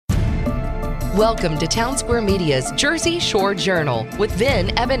Welcome to Town Square Media's Jersey Shore Journal with Vin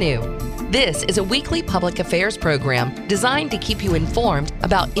Ebenau. This is a weekly public affairs program designed to keep you informed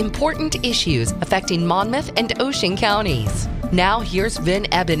about important issues affecting Monmouth and Ocean counties. Now here's Vin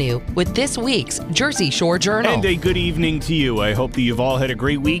Ebenau with this week's Jersey Shore Journal. And a good evening to you. I hope that you've all had a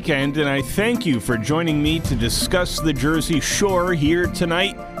great weekend, and I thank you for joining me to discuss the Jersey Shore here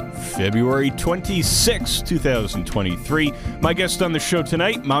tonight, February 26, 2023. My guest on the show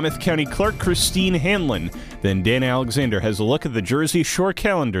tonight, Monmouth County Clerk Christine Hanlon. Then Dan Alexander has a look at the Jersey Shore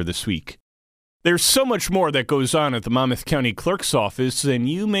calendar this week. There's so much more that goes on at the Monmouth County Clerk's office than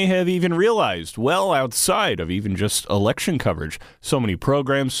you may have even realized, well outside of even just election coverage. So many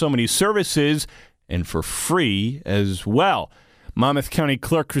programs, so many services, and for free as well. Monmouth County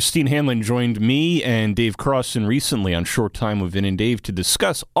Clerk Christine Hanlon joined me and Dave Crossan recently on Short Time with Vin and Dave to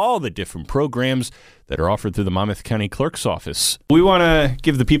discuss all the different programs that are offered through the Monmouth County Clerk's office. We want to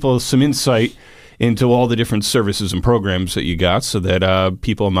give the people some insight into all the different services and programs that you got so that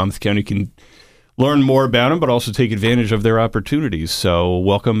people in Monmouth County can learn more about them, but also take advantage of their opportunities. So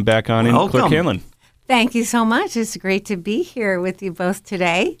welcome back on in, Clerk Hanlon. Thank you so much. It's great to be here with you both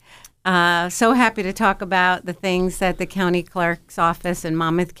today. So happy to talk about the things that the county clerk's office in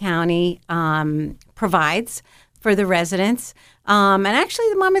Monmouth County provides for the residents. And actually,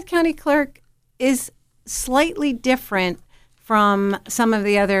 the Monmouth County clerk is slightly different from some of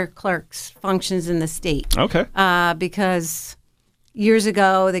the other clerks' functions in the state. Okay. Because years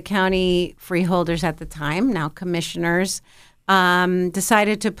ago, the county freeholders at the time, now commissioners,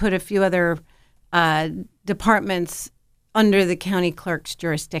 decided to put a few other departments under the county clerk's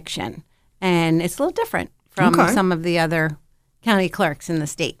jurisdiction. And it's a little different from some of the other county clerks in the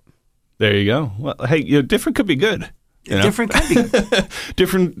state. There you go. Well, hey, different could be good. Different could be.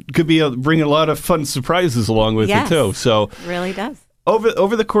 Different could be bring a lot of fun surprises along with it, too. So it really does.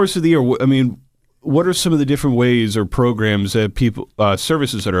 Over the course of the year, I mean, what are some of the different ways or programs that people,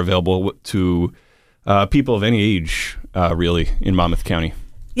 services that are available to people of any age, really, in Monmouth County?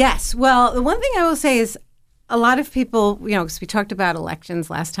 Yes. Well, the one thing I will say is a lot of people, because we talked about elections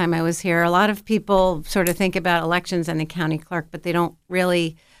last time I was here, a lot of people sort of think about elections and the county clerk, but they don't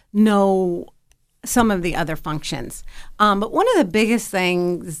really know some of the other functions. But one of the biggest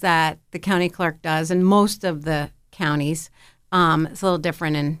things that the county clerk does in most of the counties, it's a little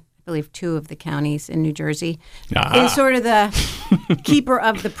different in I believe 2 of the counties in New Jersey, is sort of the keeper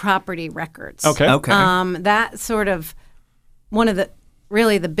of the property records. Okay. That's sort of one of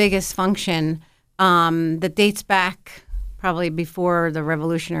the biggest function that dates back probably before the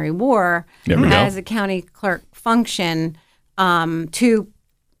Revolutionary War as a county clerk function to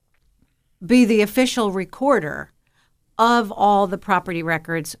be the official recorder of all the property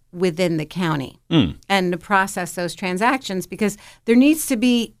records within the county and to process those transactions, because there needs to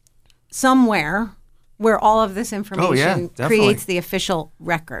be somewhere where all of this information creates the official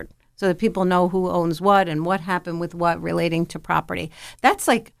record so that people know who owns what and what happened with what relating to property. That's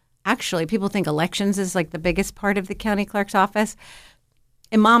actually, people think elections is the biggest part of the county clerk's office.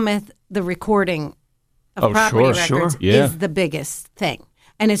 In Monmouth, the recording of property records is the biggest thing.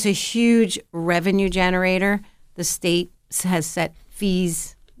 And it's a huge revenue generator. The state has set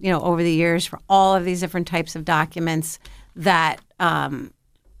fees, over the years for all of these different types of documents that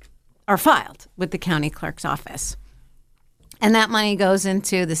are filed with the county clerk's office. And that money goes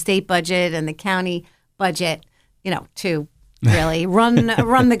into the state budget and the county budget, to really run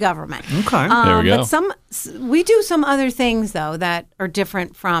the government. Okay. There we go. But we do some other things, though, that are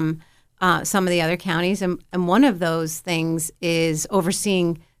different from some of the other counties. And one of those things is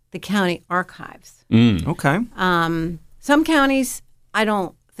overseeing the county archives. Okay. Some counties, I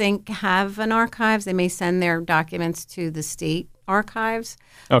don't think, have an archives. They may send their documents to the state archives.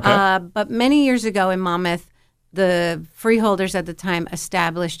 Okay. But many years ago in Monmouth, the freeholders at the time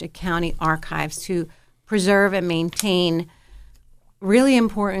established a county archives to preserve and maintain really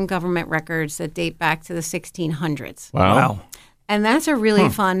important government records that date back to the 1600s. Wow. And that's a really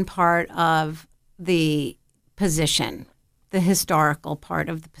fun part of the position, the historical part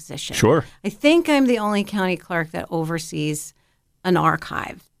of the position. Sure. I think I'm the only county clerk that oversees an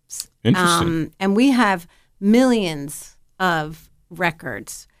archive. Interesting. And we have millions of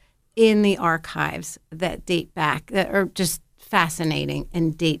records in the archives that date back, that are just fascinating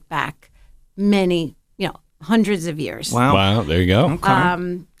and date back many, hundreds of years. Wow. There you go.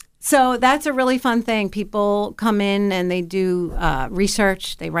 Okay. So that's a really fun thing. People come in and they do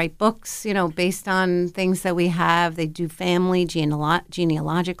research. They write books, based on things that we have. They do family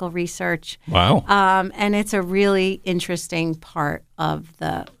genealogical research. Wow. And it's a really interesting part of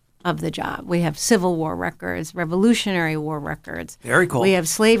the of the job. We have Civil War records, Revolutionary War records. Very cool. We have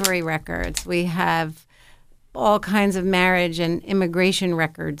slavery records. We have all kinds of marriage and immigration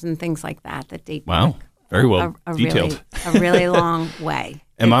records and things like that date back. Very well detailed. A really long way.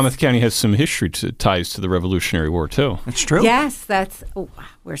 And Monmouth County has some history ties to the Revolutionary War, too. That's true. Yes,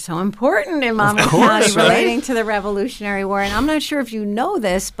 we're so important in Monmouth County relating to the Revolutionary War. And I'm not sure if you know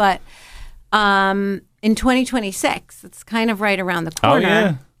this, but in 2026, it's kind of right around the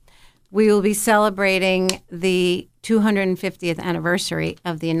corner, we will be celebrating the 250th anniversary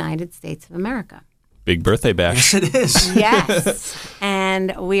of the United States of America. Big birthday bash. Yes, it is. Yes.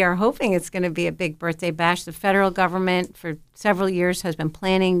 And we are hoping it's going to be a big birthday bash. The federal government for several years has been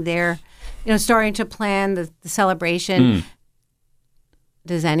planning starting to plan the celebration.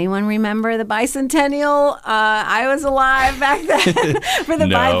 Does anyone remember the bicentennial? I was alive back then for the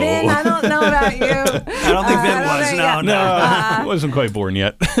Vin. I don't know about you. I don't think Vin was. No. I wasn't quite born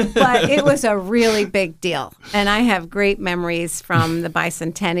yet. But it was a really big deal. And I have great memories from the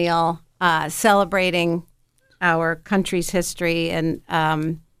bicentennial. Celebrating our country's history. And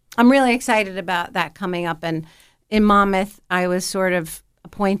I'm really excited about that coming up. And in Monmouth, I was sort of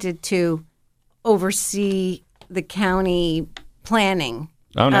appointed to oversee the county planning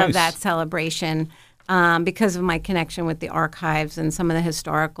of that celebration because of my connection with the archives and some of the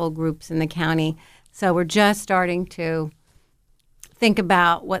historical groups in the county. So we're just starting to think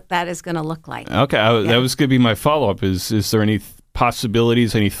about what that is going to look like. Okay, that was going to be my follow-up. Is there any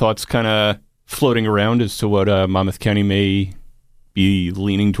possibilities, any thoughts kind of floating around as to what Monmouth County may be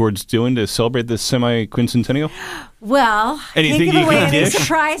leaning towards doing to celebrate this semi-quincentennial? Well, anything can't give away any dish?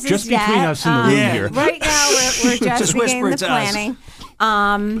 surprises just yet. Between us in the room here. Right now, we're just beginning the planning.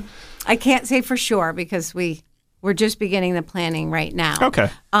 I can't say for sure because we're just beginning the planning right now. Okay.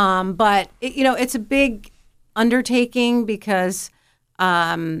 But it's a big undertaking because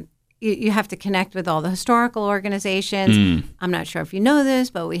you have to connect with all the historical organizations. I'm not sure if you know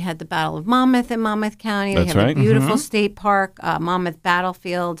this, but we had the Battle of Monmouth in Monmouth County. That's we have right. a beautiful state park, Monmouth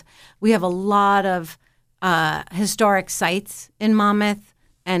Battlefield. We have a lot of historic sites in Monmouth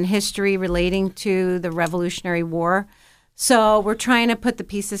and history relating to the Revolutionary War. So we're trying to put the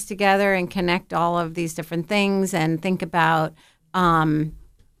pieces together and connect all of these different things and think about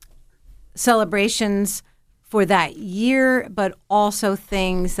celebrations for that year, but also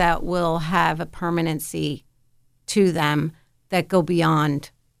things that will have a permanency to them that go beyond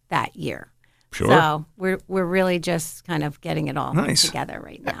that year. Sure. So we're really just kind of getting it all together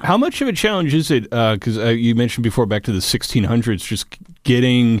right now. How much of a challenge is it? Because you mentioned before, back to the 1600s, just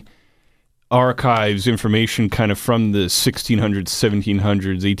getting archives information kind of from the 1600s,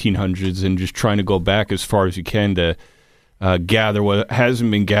 1700s, 1800s, and just trying to go back as far as you can to gather what hasn't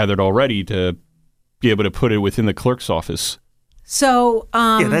been gathered already to be able to put it within the clerk's office. So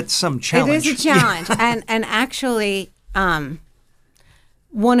that's some challenge. It is a challenge, and actually,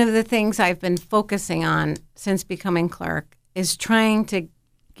 one of the things I've been focusing on since becoming clerk is trying to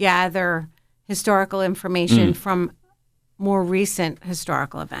gather historical information from more recent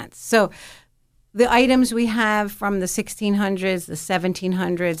historical events. So the items we have from the 1600s, the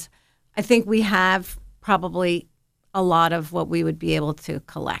 1700s, I think we have probably a lot of what we would be able to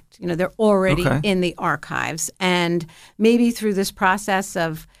collect. They're already in the archives. And maybe through this process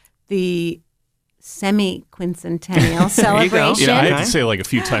of the semi-quincentennial celebration. Yeah, I had to say it like a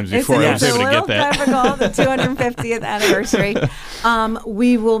few times before I was able to get that. The 250th anniversary.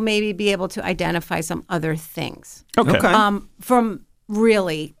 We will maybe be able to identify some other things. Okay. From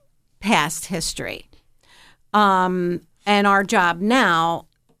really past history. And our job now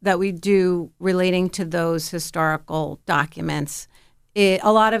that we do relating to those historical documents, a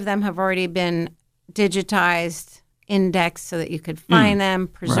lot of them have already been digitized, indexed so that you could find them,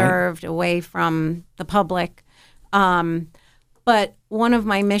 preserved away from the public. But one of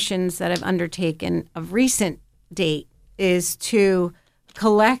my missions that I've undertaken of recent date is to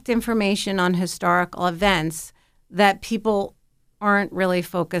collect information on historical events that people aren't really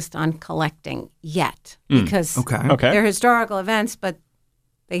focused on collecting yet because they're historical events, but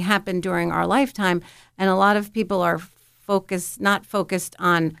they happen during our lifetime, and a lot of people are not focused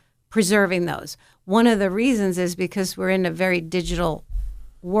on preserving those. One of the reasons is because we're in a very digital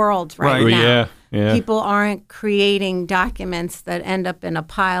world right now. Yeah. People aren't creating documents that end up in a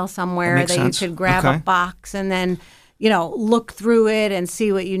pile somewhere that you could grab a box and then, look through it and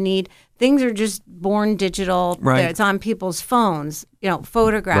see what you need. Things are just born digital. Right. It's on people's phones,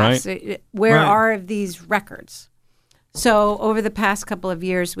 photographs. Right. Where are these records? So over the past couple of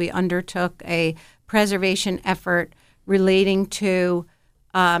years, we undertook a preservation effort relating to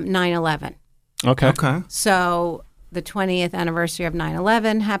 9/11. Okay. So the 20th anniversary of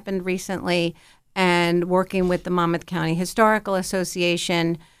 9/11 happened recently, and working with the Monmouth County Historical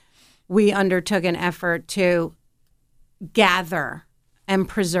Association, we undertook an effort to gather and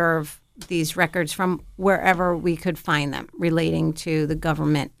preserve these records from wherever we could find them relating to the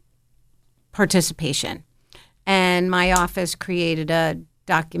government participation. And my office created a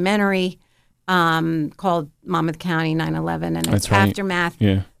documentary called Monmouth County 9/11 and its aftermath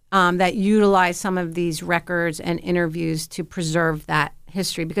that utilized some of these records and interviews to preserve that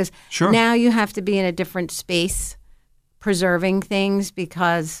history. Because now you have to be in a different space preserving things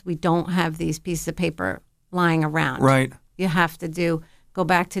because we don't have these pieces of paper lying around. Right. You have to go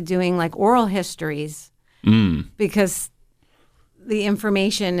back to doing like oral histories because the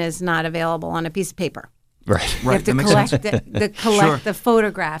information is not available on a piece of paper. Right. You have to collect the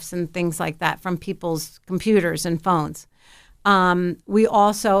photographs and things like that from people's computers and phones. We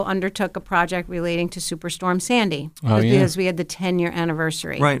also undertook a project relating to Superstorm Sandy because we had the 10-year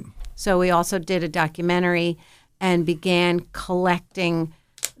anniversary. Right. So we also did a documentary and began collecting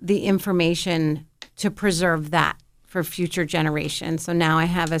the information to preserve that for future generations. So now I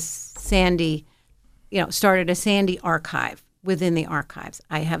have started a Sandy archive within the archives.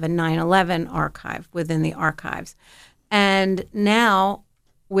 I have a 9/11 archive within the archives. And now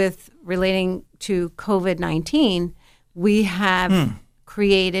with relating to COVID-19, we have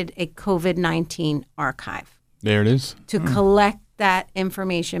created a COVID-19 archive. There it is. To collect that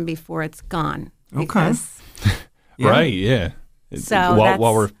information before it's gone. Okay. Right, yeah. So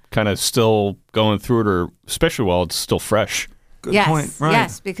while we're kind of still going through it, or especially while it's still fresh. Good point. Right.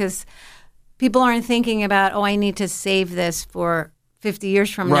 Yes, because people aren't thinking about, I need to save this for 50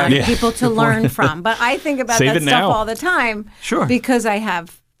 years from now for people to learn from. But I think about that stuff all the time because I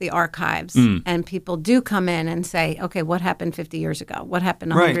have the archives and people do come in and say, okay, what happened 50 years ago? What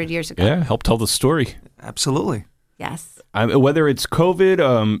happened 100 years ago? Yeah, help tell the story. Absolutely. Yes. Whether it's COVID,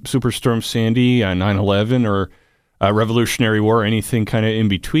 Superstorm Sandy, 9/11, or Revolutionary War, anything kind of in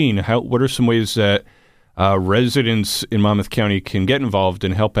between, what are some ways that residents in Monmouth County can get involved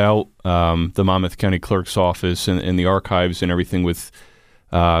and help out the Monmouth County Clerk's office and the archives and everything with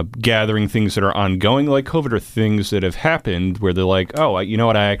gathering things that are ongoing like COVID, or things that have happened where they're like, you know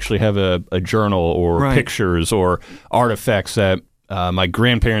what, I actually have a journal or pictures or artifacts that my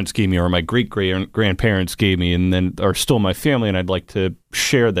grandparents gave me or my great-grandparents gave me and then are still my family, and I'd like to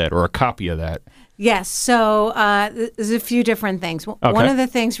share that or a copy of that. Yes. So there's a few different things. One of the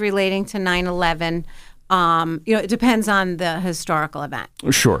things relating to 9/11, it depends on the historical event.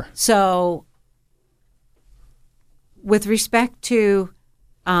 Sure. So with respect to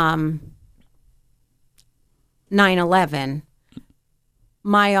 9/11,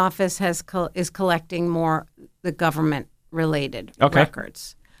 my office is collecting more the government-related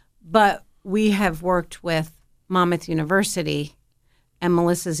records. But we have worked with Monmouth University and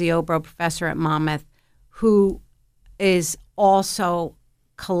Melissa Ziobro, professor at Monmouth, who is also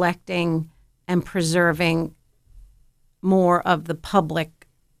collecting and preserving more of the public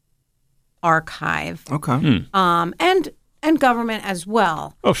archive. Okay. And government as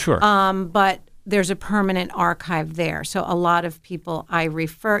well. Oh, sure. But there's a permanent archive there. So a lot of people I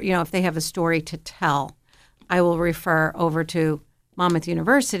refer, if they have a story to tell, I will refer over to Monmouth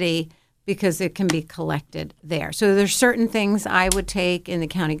University because it can be collected there. So there's certain things I would take in the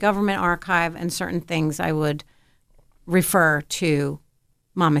county government archive and certain things I would refer to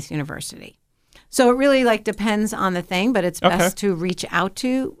Monmouth University. So it really depends on the thing, but it's best to reach out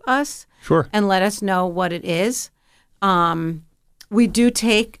to us and let us know what it is. We do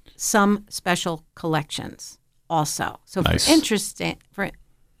take some special collections also. So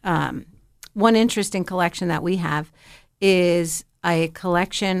one interesting collection that we have is a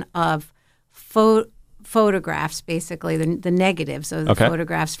collection of photographs, basically the negatives of the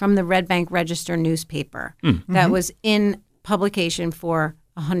photographs from the Red Bank Register newspaper that was in publication for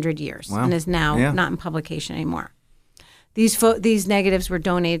 100 years and is now not in publication anymore. These negatives were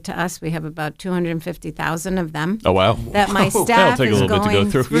donated to us. We have about 250,000 of them. Oh, wow. That my staff take is a little going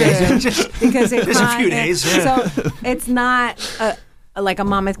bit to go through. Because there's a few days. So it's not like a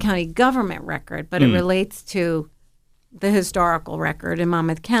Monmouth County government record, but it relates to the historical record in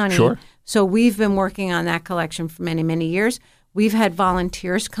Monmouth County. Sure. So we've been working on that collection for many, many years. We've had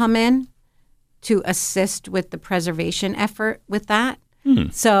volunteers come in to assist with the preservation effort with that.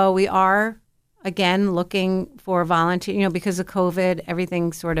 So we are, again, looking for volunteer, because of COVID,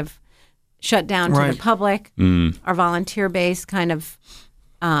 everything sort of shut down to the public. Our volunteer base kind of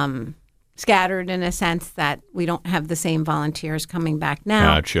scattered in a sense that we don't have the same volunteers coming back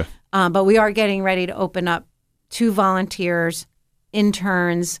now. Gotcha. But we are getting ready to open up 2 volunteers,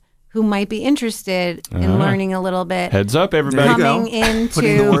 interns who might be interested in learning a little bit. Heads up, everybody. Coming in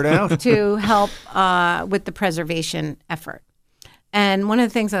Putting the word out. to help with the preservation effort. And one of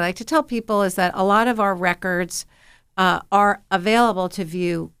the things I like to tell people is that a lot of our records are available to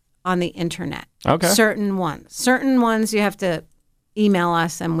view on the internet. Okay. Certain ones you have to email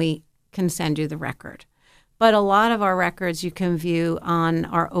us and we can send you the record. But a lot of our records you can view on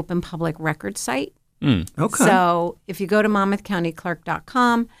our open public record site. Okay. So if you go to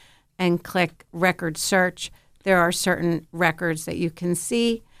monmouthcountyclerk.com and click record search, there are certain records that you can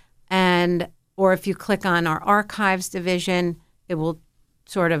see. Or if you click on our archives division, it will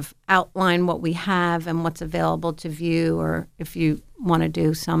sort of outline what we have and what's available to view, or if you want to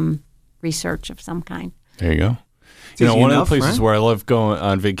do some research of some kind. There you go. One of the places where I love going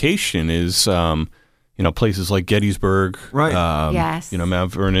on vacation is, places like Gettysburg, right? Yes.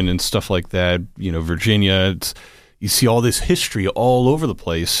 Mount Vernon and stuff like that. Virginia. You see all this history all over the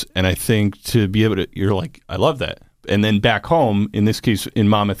place, and I think to be able to, you're like, I love that. And then back home, in this case, in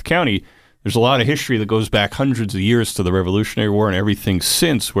Monmouth County, there's a lot of history that goes back hundreds of years to the Revolutionary War and everything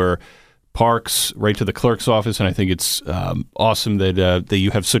since, where parks right to the clerk's office. And I think it's awesome that you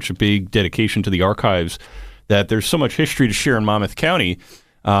have such a big dedication to the archives, that there's so much history to share in Monmouth County.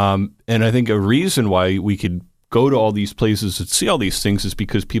 And I think a reason why we could go to all these places and see all these things is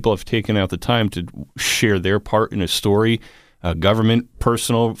because people have taken out the time to share their part in a story, government,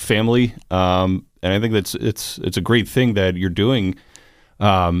 personal, family. And I think it's a great thing that you're doing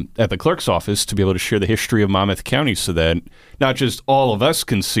at the clerk's office to be able to share the history of Monmouth County, so that not just all of us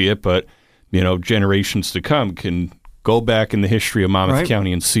can see it, but generations to come can go back in the history of Monmouth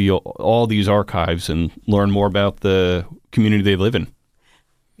County and see all these archives and learn more about the community they live in.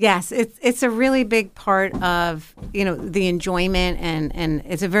 Yes, it's a really big part of the enjoyment, and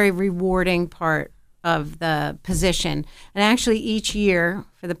it's a very rewarding part of the position. And actually, each year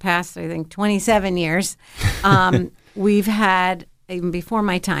for the past, I think, 27 years, we've had, even before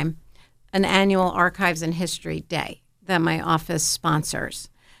my time, an annual Archives and History Day that my office sponsors.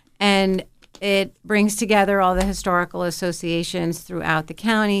 And it brings together all the historical associations throughout the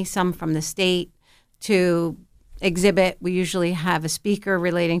county, some from the state, to exhibit. We usually have a speaker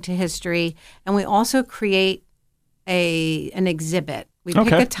relating to history, and we also create an exhibit. We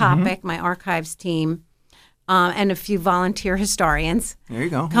pick a topic, my archives team, and a few volunteer historians. There you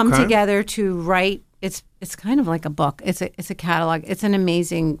go. Come together to write. It's kind of like a book. It's a catalog. It's an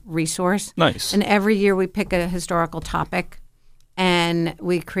amazing resource. Nice. And every year we pick a historical topic, and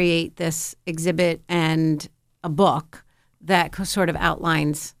we create this exhibit and a book that sort of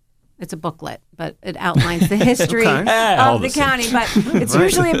outlines. It's a booklet, but it outlines the history of the county. But it's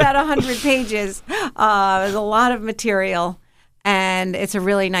usually about 100 pages. There's a lot of material, and it's a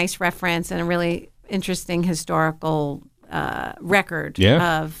really nice reference and a really interesting historical record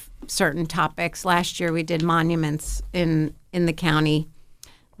of certain topics. Last year we did monuments in the county.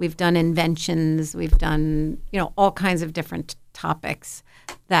 We've done inventions. We've done all kinds of different topics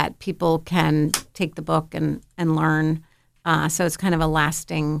that people can take the book and learn. So it's kind of a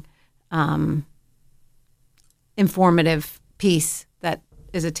lasting, informative piece that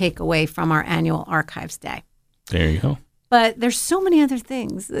is a takeaway from our annual Archives Day. There you go. But there's so many other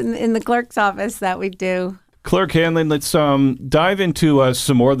things in the clerk's office that we do. Clerk Hanlon, let's dive into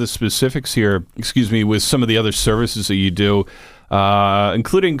some more of the specifics here, with some of the other services that you do,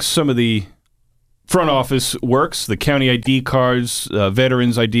 including some of the front office works, the county ID cards,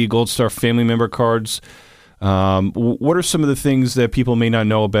 Veterans ID, Gold Star family member cards. What are some of the things that people may not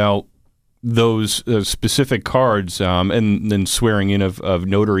know about those specific cards, and then swearing in of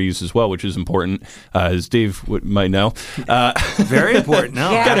notaries as well, which is important, as Dave might know. Very important.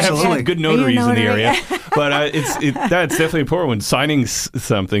 No, Yeah. Got to have absolutely. some good notaries in the notary? area. But that's definitely important when signing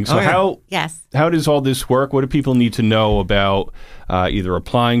something. So Yes. how does all this work? What do people need to know about either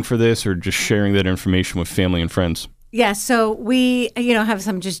applying for this or just sharing that information with family and friends? Yeah, so we, have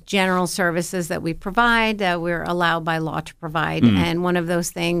some just general services that we provide that we're allowed by law to provide. And one of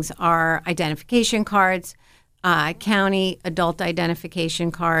those things are identification cards, county adult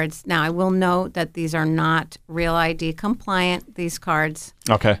identification cards. Now, I will note that these are not Real ID compliant, these cards.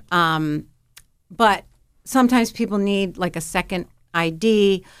 Okay. But sometimes people need like a second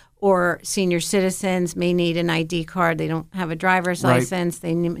ID, or senior citizens may need an ID card. They don't have a driver's license.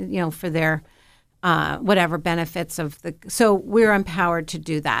 They need, for their whatever benefits of the. So we're empowered to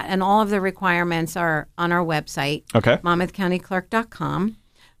do that. And all of the requirements are on our website, monmouthcountyclerk.com,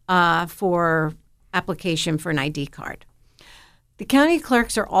 for application for an ID card. The county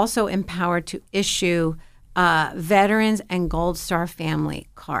clerks are also empowered to issue Veterans and Gold Star family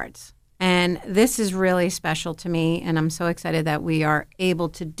cards. And this is really special to me, and I'm so excited that we are able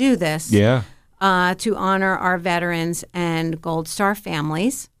to do this Yeah. To honor our veterans and Gold Star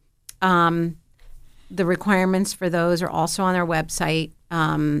families. The requirements for those are also on our website.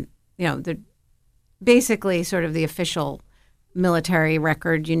 They're basically sort of the official military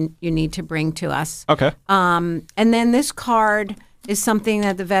record you need to bring to us. Okay. And then this card is something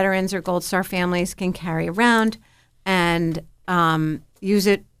that the veterans or Gold Star families can carry around and use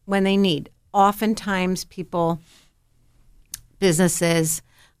it when they need. Oftentimes businesses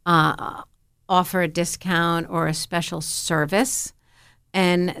offer a discount or a special service,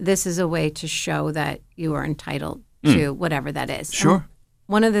 and this is a way to show that you are entitled to whatever that is. Sure. And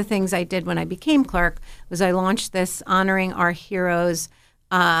one of the things I did when I became clerk was I launched this Honoring Our Heroes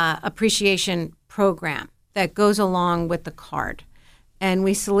appreciation program that goes along with the card. And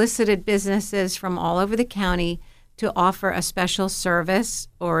we solicited businesses from all over the county to offer a special service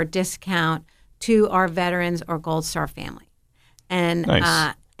or discount to our veterans or Gold Star family. And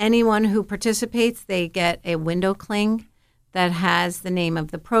Nice. Anyone who participates, they get a window cling that has the name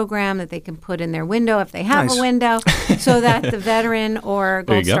of the program that they can put in their window if they have Nice. a window, so that the veteran or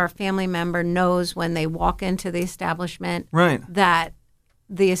There you Gold go. Star family member knows when they walk into the establishment Right. that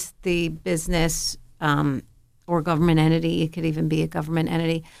the business or government entity, it could even be a government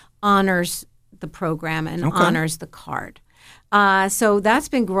entity, honors the program and honors the card. So that's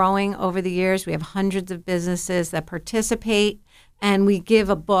been growing over the years. We have hundreds of businesses that participate, and we give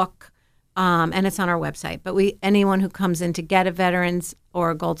a book, and it's on our website. But anyone who comes in to get a Veterans or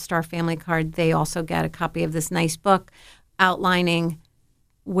a Gold Star family card, they also get a copy of this nice book outlining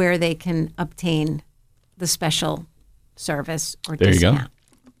where they can obtain the special service or There you go. discount.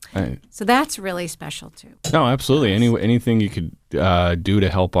 Right. So that's really special too. No, absolutely. Anything you could do to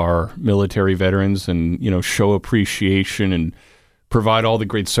help our military veterans and, show appreciation and provide all the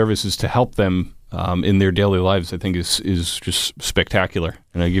great services to help them in their daily lives, I think is just spectacular.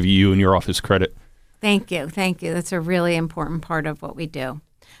 And I give you and your office credit. Thank you. Thank you. That's a really important part of what we do.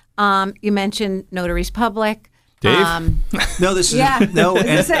 You mentioned Notaries Public. Dave? No, this is Yeah. no.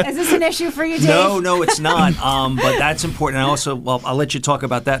 Is this an issue for you, Dave? No, it's not. But that's important. And also, I'll let you talk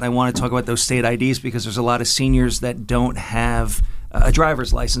about that. And I want to talk about those state IDs because there's a lot of seniors that don't have a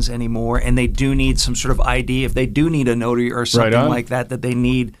driver's license anymore, and they do need some sort of ID. If they do need a notary or something on. like that they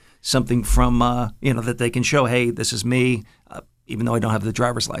need something from, that they can show, hey, this is me, even though I don't have the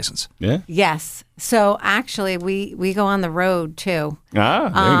driver's license. Yeah. Yes. So actually, we go on the road too. Ah,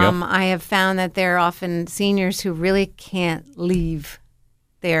 there you go. I have found that there are often seniors who really can't leave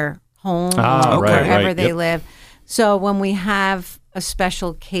their home Ah, or right, wherever right. they Yep. live. So when we have a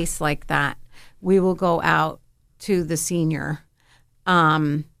special case like that, we will go out to the senior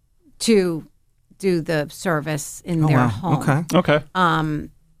to do the service in their home. Okay. Okay.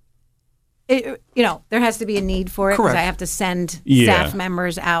 There has to be a need for it because Correct. I have to send Yeah. staff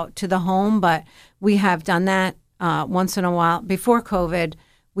members out to the home, but we have done that once in a while. Before COVID,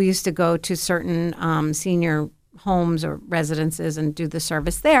 we used to go to certain senior homes or residences and do the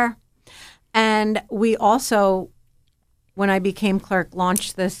service there. And we also, when I became clerk,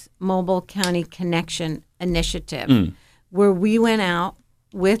 launched this Mobile County Connection initiative where we went out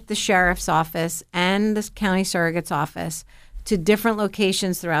with the sheriff's office and the county surrogate's office to different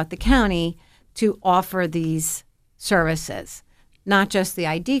locations throughout the county to offer these services, not just the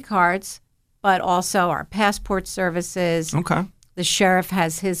ID cards, but also our passport services. Okay. The sheriff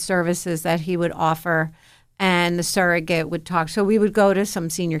has his services that he would offer, and the surrogate would talk. So we would go to some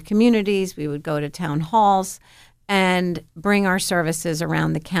senior communities, we would go to town halls, and bring our services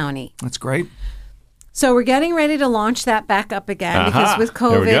around the county. That's great. So we're getting ready to launch that back up again Aha. because with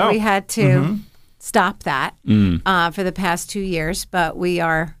There we go. COVID, we had to stop that for the past 2 years. But we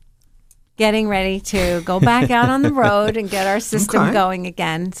are getting ready to go back out on the road and get our system Okay. going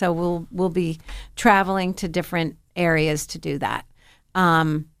again. So we'll be traveling to different areas to do that.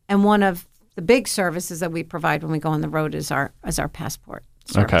 And one of the big services that we provide when we go on the road is our passport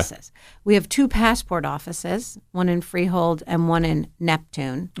services. We have 2 passport offices, one in Freehold and one in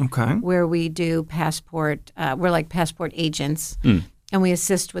Neptune, Okay. where we do passport. We're like passport agents, and we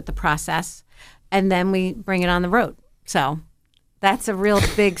assist with the process, and then we bring it on the road. So that's a real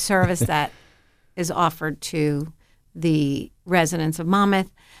big service that is offered to the residents of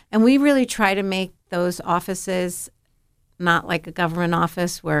Monmouth, and we really try to make those offices not like a government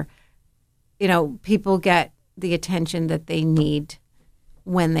office where people get the attention that they need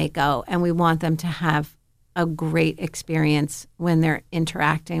when they go, and we want them to have a great experience when they're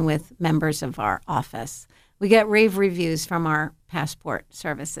interacting with members of our office. We get rave reviews from our passport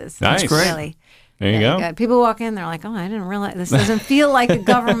services. Nice. It's Great. Really, There you go. People walk in, they're like, "Oh, I didn't realize this doesn't feel like a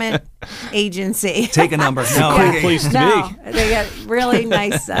government agency." Take a number. No, Great place to be. They get really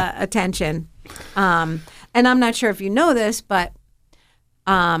nice attention. And I'm not sure if you know this, but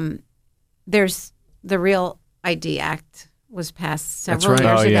there's the Real ID Act was passed several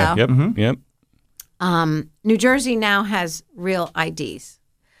years ago. Yep. New Jersey now has real IDs.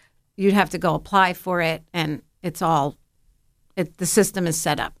 You'd have to go apply for it, and the system is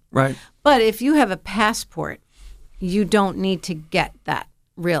set up. Right. But if you have a passport, you don't need to get that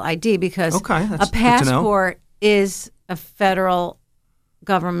real ID because a passport is a federal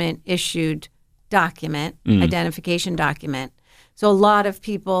government issued document, identification document. So a lot of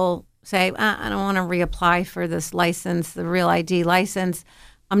people say, I don't want to reapply for this license, the Real ID license.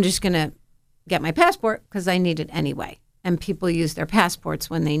 I'm just going to get my passport because I need it anyway. And people use their passports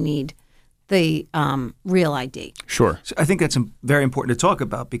when they need the Real ID. Sure. So I think that's very important to talk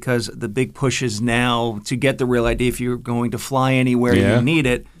about because the big push is now to get the Real ID if you're going to fly anywhere you need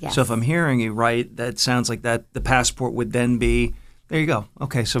it. Yes. So if I'm hearing you right, that sounds like that the passport would then be, there you go.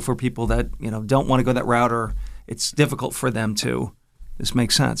 Okay, so for people that don't want to go that route or it's difficult for them to, this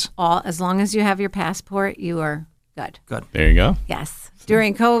makes sense. As long as you have your passport, you are good. Good. There you go. Yes.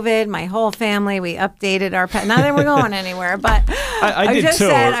 During COVID, my whole family, we updated our not that we're going anywhere, but I did just too.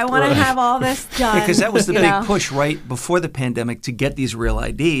 said I want to have all this done. Because that was the big push right before the pandemic to get these Real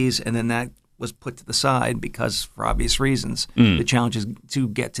IDs, and then that was put to the side because, for obvious reasons, the challenge is to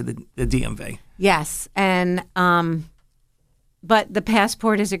get to the DMV. Yes, and but the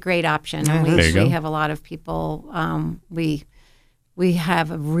passport is a great option. Yeah, And there you go. we have a lot of people. We have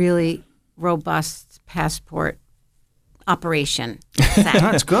a really robust passport operation.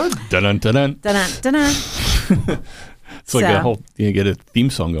 That's good. Dun dun dun. Dun-dun. It's like a whole. You get a theme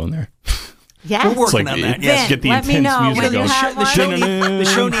song going there. Yes. We're working like on that. Yes. Get the Let me intense know music when you going. have The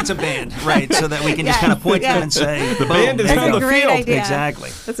show needs a band, right? So that we can just kind of point to them and say, The band is That's on a the great field. idea. Exactly.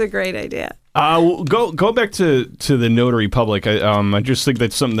 That's a great idea. Go back to the notary public. I just think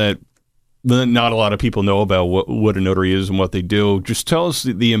that's something that not a lot of people know about what a notary is and what they do. Just tell us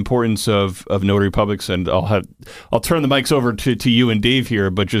the importance of notary publics, and I'll turn the mics over to you and Dave here.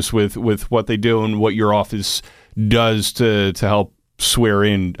 But just with what they do and what your office does to help swear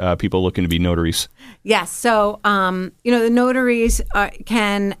in people looking to be notaries. Yes. So, the notaries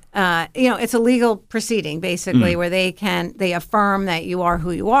can, it's a legal proceeding basically where they affirm that you are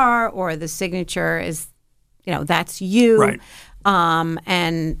who you are, or the signature is, that's you. Right.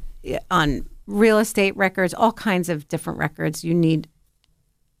 And on real estate records, all kinds of different records, you need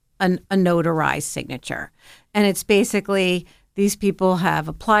a notarized signature. And it's basically these people have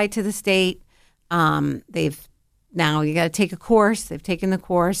applied to the state. Now you got to take a course. They've taken the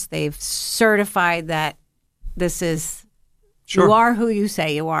course. They've certified that this is, you are who you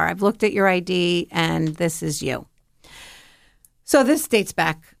say you are. I've looked at your ID and this is you. So this dates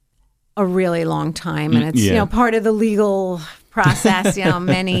back a really long time, and it's part of the legal process.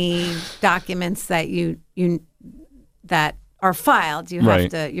 Many documents that you that are filed, you have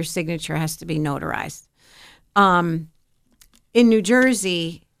to, your signature has to be notarized. In New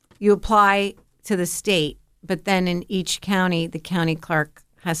Jersey, you apply to the state, but then in each county, the county clerk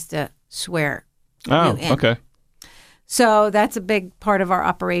has to swear you in. Okay. So that's a big part of our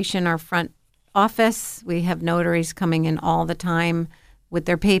operation, our front office. We have notaries coming in all the time with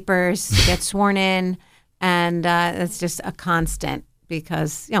their papers to get sworn in, and it's just a constant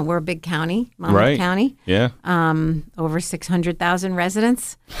because we're a big county, Monmouth County. Yeah. Over 600,000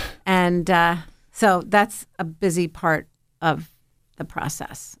 residents, and so that's a busy part of the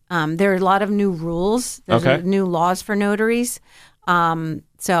process. There are a lot of new rules. There's new laws for notaries.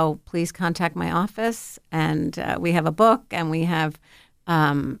 So please contact my office, and we have a book, and we have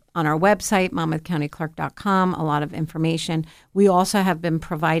on our website, monmouthcountyclerk.com, a lot of information. We also have been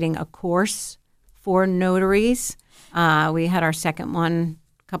providing a course for notaries. We had our second one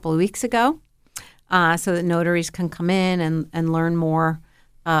a couple of weeks ago, so that notaries can come in and learn more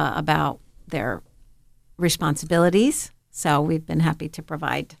about their responsibilities. So we've been happy to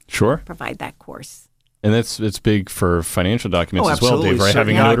provide that course. And it's big for financial documents as well, absolutely. Dave, right? Certain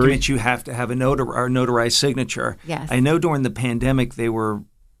Having a notary? documents, you have to have a notarized signature. Yes. I know during the pandemic they were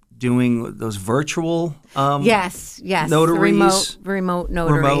doing those virtual yes. notaries. Remote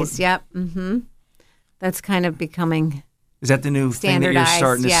notaries. Yep. Mm-hmm. That's kind of becoming Is that the new thing that you're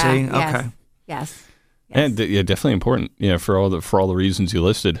starting to see? Okay. Yes. And definitely important. For all the reasons you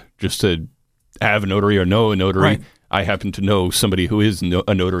listed. Just to have a notary or know a notary. Right. I happen to know somebody who is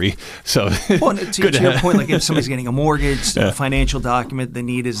a notary. So well, to your point, like if somebody's getting a mortgage, a financial document, the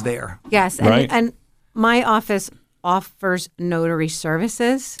need is there. Yes. And my office offers notary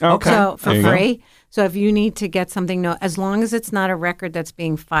services. Okay. So for There you go. free. So if you need to get something, as long as it's not a record that's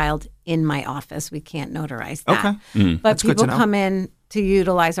being filed in my office, we can't notarize that. Okay. But That's good to people know. come in to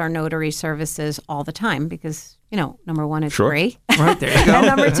utilize our notary services all the time because, number one, it's Sure. free. Right, there you go. And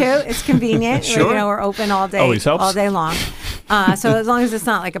number two, it's convenient. Sure. We're open all day, Always helps. all day long. So as long as it's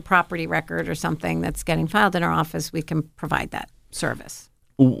not like a property record or something that's getting filed in our office, we can provide that service.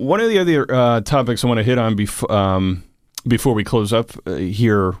 One of the other topics I want to hit on before we close up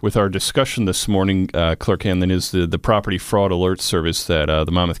here with our discussion this morning, Clerk Hanlon, is the Property Fraud Alert Service that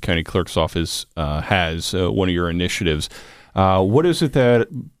the Monmouth County Clerk's Office has, one of your initiatives. What is it that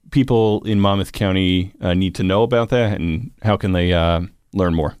people in Monmouth County need to know about that, and how can they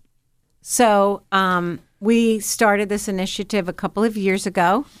learn more? So we started this initiative a couple of years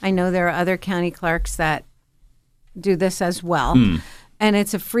ago. I know there are other county clerks that do this as well. And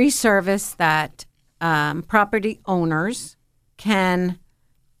it's a free service that property owners can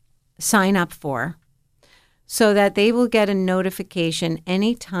sign up for so that they will get a notification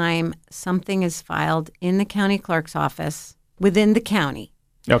anytime something is filed in the county clerk's office within the county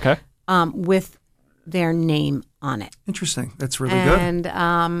Okay. with their name on it. Interesting. That's really good.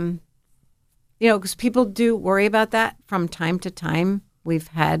 And, because people do worry about that from time to time. We've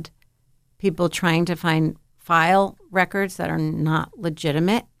had people trying to file records that are not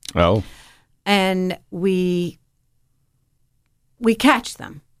legitimate. Oh. And we catch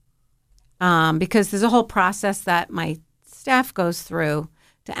them because there's a whole process that my staff goes through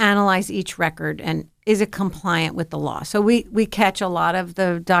to analyze each record and is it compliant with the law. So we catch a lot of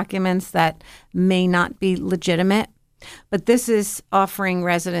the documents that may not be legitimate, but this is offering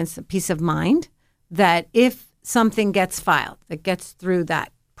residents a peace of mind that if something gets filed, that gets through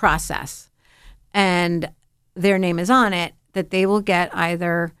that process and their name is on it, that they will get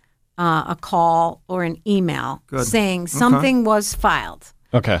either a call or an email saying something was filed.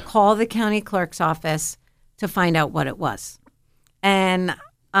 Okay. Call the county clerk's office to find out what it was. And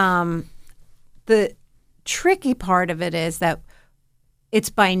the tricky part of it is that it's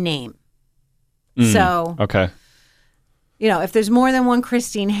by name. So, Okay. if there's more than one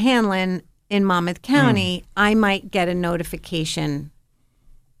Christine Hanlon in Monmouth County, I might get a notification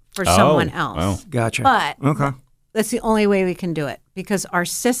for someone else. Wow. Gotcha. But Okay. that's the only way we can do it because our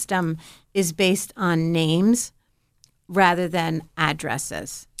system is based on names rather than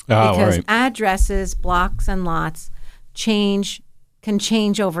addresses. Oh, because right. addresses, blocks, and lots can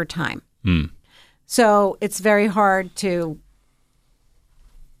change over time. So it's very hard to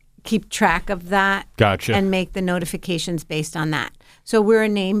keep track of that Gotcha. and make the notifications based on that. So we're a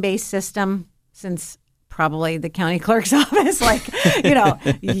name-based system since probably the county clerk's office,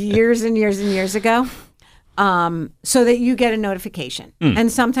 years and years and years ago. So that you get a notification.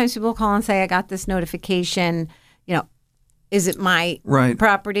 And sometimes people call and say, I got this notification, is it my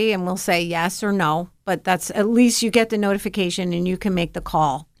property? And we'll say yes or no, but that's at least you get the notification and you can make the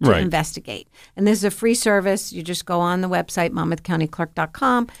call to investigate. And this is a free service. You just go on the website,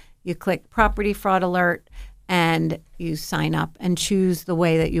 monmouthcountyclerk.com, you click Property Fraud Alert, and you sign up and choose the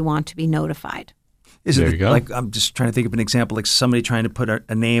way that you want to be notified. Is There it you go. like, I'm just trying to think of an example, like somebody trying to put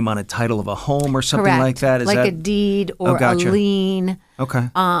a name on a title of a home or something Correct. like that? Is like that a deed or gotcha. a lien Okay.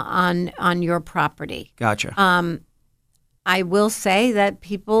 on your property. Gotcha. I will say that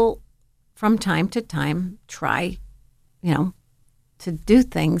people from time to time try, to do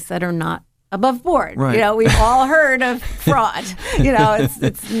things that are not above board. Right. We've all heard of fraud.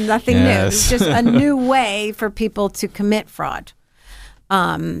 It's nothing new. It's just a new way for people to commit fraud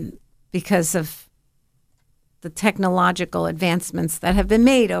because of the technological advancements that have been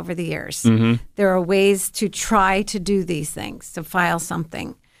made over the years. There are ways to try to do these things, to file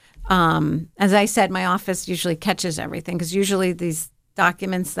something. As I said, my office usually catches everything because usually these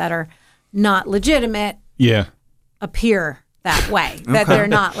documents that are not legitimate appear that way, that they're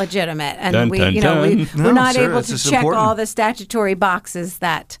not legitimate. And Dun, dun, dun. we're not able it's to just check important. all the statutory boxes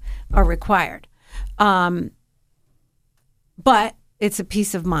that are required. But it's a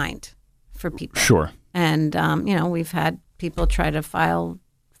peace of mind for people. Sure. And, we've had people try to file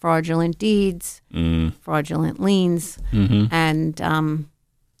fraudulent deeds, fraudulent liens, and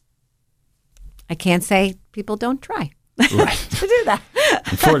I can't say people don't try to do that.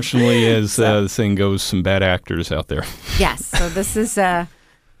 Unfortunately, as the saying goes, some bad actors out there. Yes. So this is a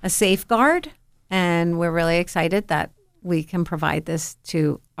safeguard, and we're really excited that we can provide this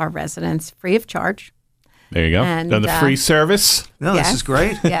to our residents free of charge. There you go. And, Done the free service. No, yes. this is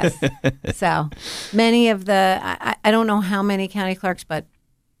great. Yes. So many of I don't know how many county clerks, but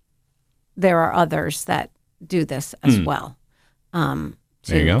there are others that do this as well There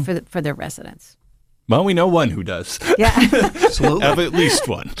you go. for their residents. Well, we know one who does. Yeah. Absolutely. At least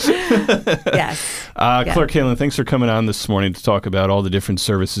one. Yes. Clerk Halen, thanks for coming on this morning to talk about all the different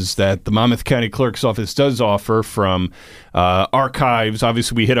services that the Monmouth County Clerk's Office does offer, from archives.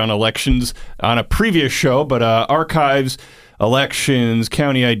 Obviously, we hit on elections on a previous show, but archives, elections,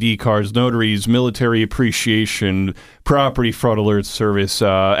 county ID cards, notaries, military appreciation, property fraud alert service,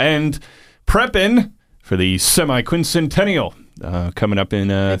 and prepping for the semi-quincentennial coming up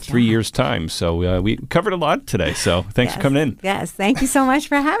in 3 years' time. So we covered a lot today. So thanks for coming in. Yes, thank you so much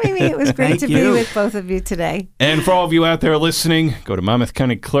for having me. It was great to be with both of you today. And for all of you out there listening, go to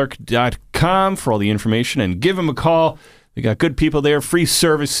monmouthcountyclerk.com for all the information and give them a call. They got good people there, free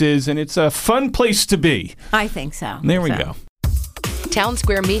services, and it's a fun place to be. I think so. There we go. Town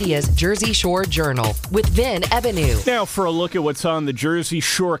Square Media's Jersey Shore Journal with Vin Ebenau. Now for a look at what's on the Jersey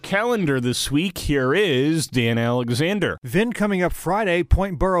Shore calendar this week, here is Dan Alexander. Vin, coming up Friday,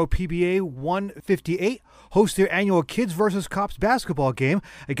 Point Borough PBA 158 hosts their annual Kids vs. Cops basketball game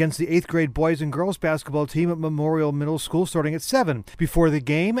against the 8th grade boys and girls basketball team at Memorial Middle School starting at 7. Before the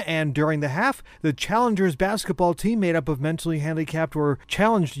game and during the half, the Challengers basketball team made up of mentally handicapped or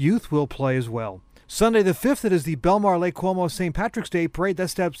challenged youth will play as well. Sunday the 5th, it is the Belmar Lake Como St. Patrick's Day Parade. That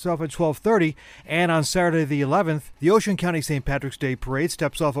steps off at 12:30. And on Saturday the 11th, the Ocean County St. Patrick's Day Parade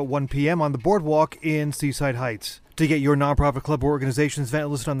steps off at 1 p.m. on the boardwalk in Seaside Heights. To get your nonprofit club or organization's event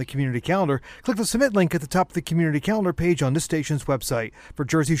listed on the community calendar, click the submit link at the top of the community calendar page on this station's website. For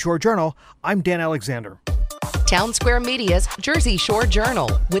Jersey Shore Journal, I'm Dan Alexander. Town Square Media's Jersey Shore Journal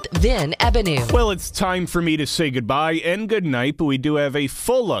with Vin Ebenau. Well, it's time for me to say goodbye and good night, but we do have a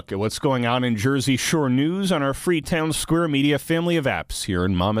full look at what's going on in Jersey Shore news on our free Town Square Media family of apps here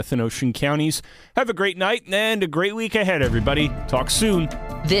in Monmouth and Ocean counties. Have a great night and a great week ahead, everybody. Talk soon.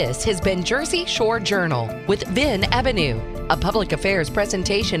 This has been Jersey Shore Journal with Vin Ebenau, a public affairs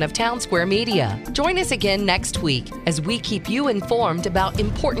presentation of Town Square Media. Join us again next week as we keep you informed about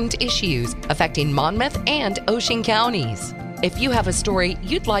important issues affecting Monmouth and Ocean counties. If you have a story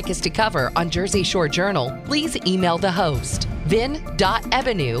you'd like us to cover on Jersey Shore Journal, please email the host,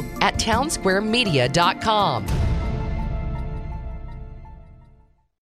 vin.ebenau@townsquaremedia.com.